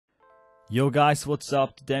Yo guys, what's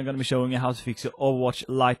up? Today I'm gonna be showing you how to fix your Overwatch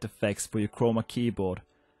light effects for your chroma keyboard.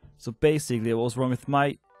 So basically what was wrong with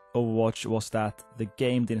my Overwatch was that the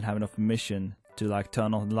game didn't have enough permission to like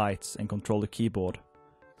turn on the lights and control the keyboard.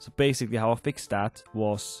 So basically how I fixed that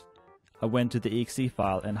was I went to the exe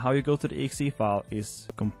file, and how you go to the exe file is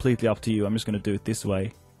completely up to you. I'm just gonna do it this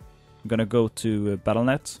way. I'm gonna go to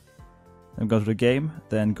Battle.net, then go to the game,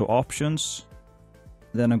 then go options,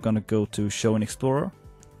 then I'm gonna go to show in Explorer.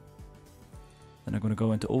 Then I'm going to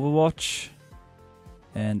go into Overwatch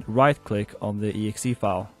and right click on the exe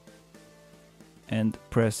file and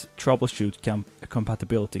press troubleshoot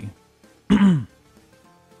compatibility. Then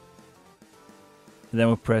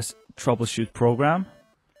we'll press troubleshoot program,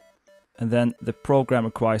 and then the program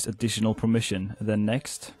requires additional permission. And then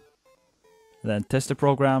next, then test the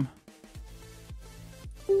program.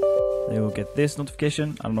 Then we'll get this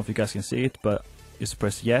notification. I don't know if you guys can see it, but just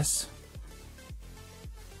press yes.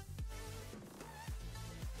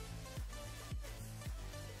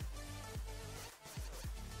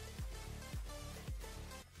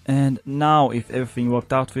 And now, if everything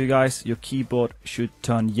worked out for you guys, your keyboard should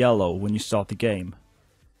turn yellow when you start the game.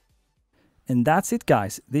 And that's it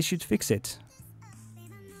guys, this should fix it.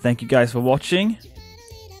 Thank you guys for watching.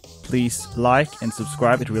 Please like and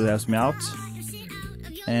subscribe, it really helps me out.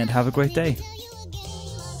 And have a great day.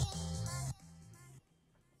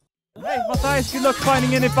 Hey Matthias, good luck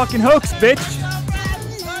finding any fucking hooks, bitch!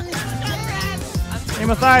 Hey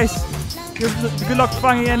Matthias, good luck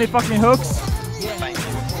finding any fucking hooks.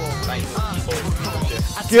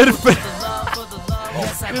 Good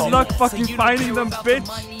luck fucking finding them, bitch!